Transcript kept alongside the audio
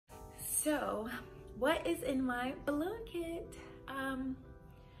So what is in my balloon kit?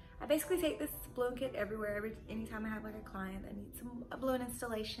 I basically take this balloon kit everywhere, anytime I have like a client that needs a balloon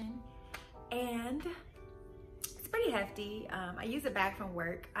installation, and it's pretty hefty. I use a bag from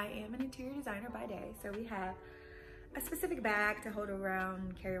work. I am an interior designer by day, so we have a specific bag to hold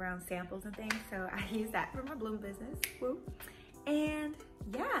around, carry around samples and things, so I use that for my balloon business. Woo. And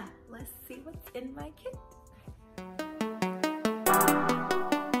yeah, let's see what's in my kit.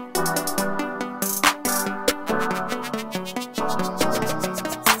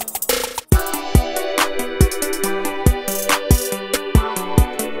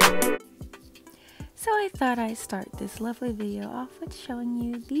 I thought I'd start this lovely video off with showing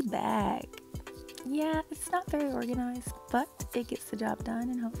you the bag. Yeah, it's not very organized, but it gets the job done,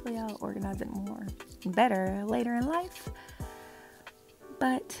 and hopefully I'll organize it better later in life.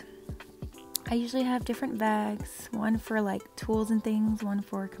 But I usually have different bags, one for like tools and things, one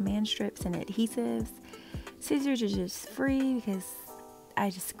for command strips and adhesives. Scissors are just free because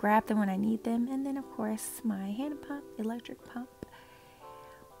I just grab them when I need them, and then of course my hand pump, electric pump.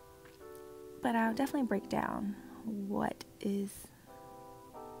 But I'll definitely break down what is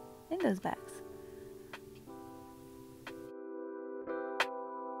in those bags.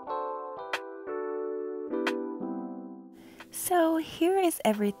 So here is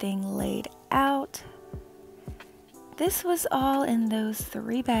everything laid out. This was all in those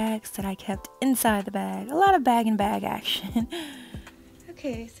 3 bags that I kept inside the bag. A lot of bag and bag action.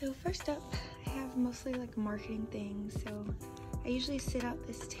 Okay, so first up, I have mostly like marketing things. So I usually sit out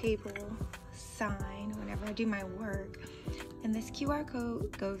this table sign whenever I do my work, and this QR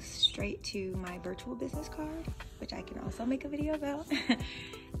code goes straight to my virtual business card, which I can also make a video about.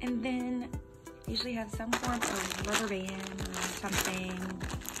 And then I usually have some form of rubber band or something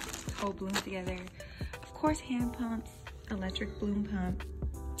to hold balloons together. Of course, hand pumps, electric balloon pump,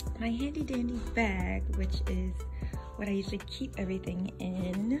 my handy dandy bag, which is what I usually keep everything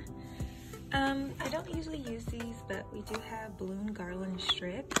in. I don't usually use these, but we do have balloon garland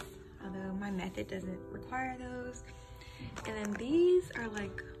strips, although my method doesn't require those. And then these are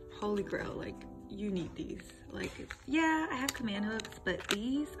like holy grail, like you need these. Like, yeah, I have command hooks, but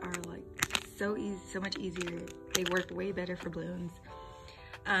these are like so easy, so much easier. They work way better for balloons.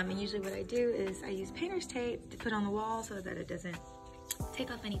 And usually what I do is I use painter's tape to put on the wall so that it doesn't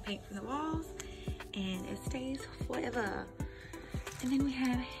take off any paint from the walls, and it stays forever. And then we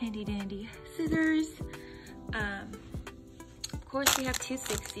have handy dandy scissors. Of course, we have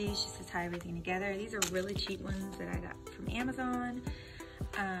 260s just to tie everything together. These are really cheap ones that I got from Amazon.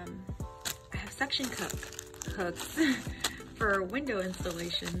 I have suction cup hooks for window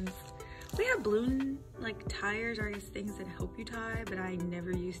installations. We have balloon like tires, or I guess things that help you tie, but I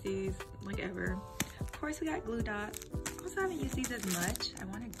never use these like ever. Of course, we got glue dots. Also, haven't used these as much. I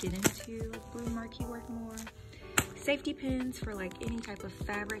want to get into like balloon marquee work more. Safety pins for like any type of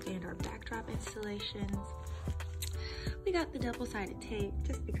fabric and our backdrop installations. We got the double-sided tape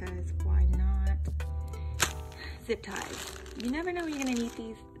just because why not? Zip ties. You never know when you're gonna need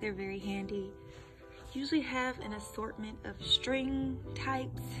these. They're very handy. Usually have an assortment of string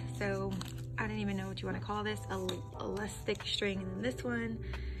types, so I don't even know what you want to call this. A less thick string than this one.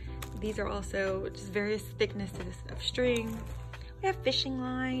 These are also just various thicknesses of string. We have fishing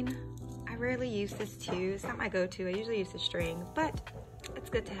line. I rarely use this too. It's not my go-to. I usually use the string, but it's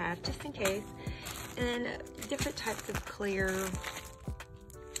good to have just in case. And then different types of clear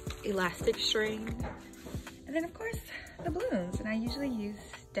elastic string. And then of course the balloons. And I usually use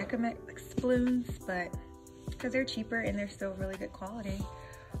Decomex balloons, but because they're cheaper and they're still really good quality.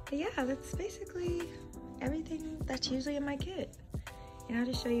 But yeah, that's basically everything that's usually in my kit. And I'll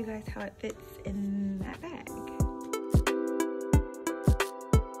just show you guys how it fits in that bag.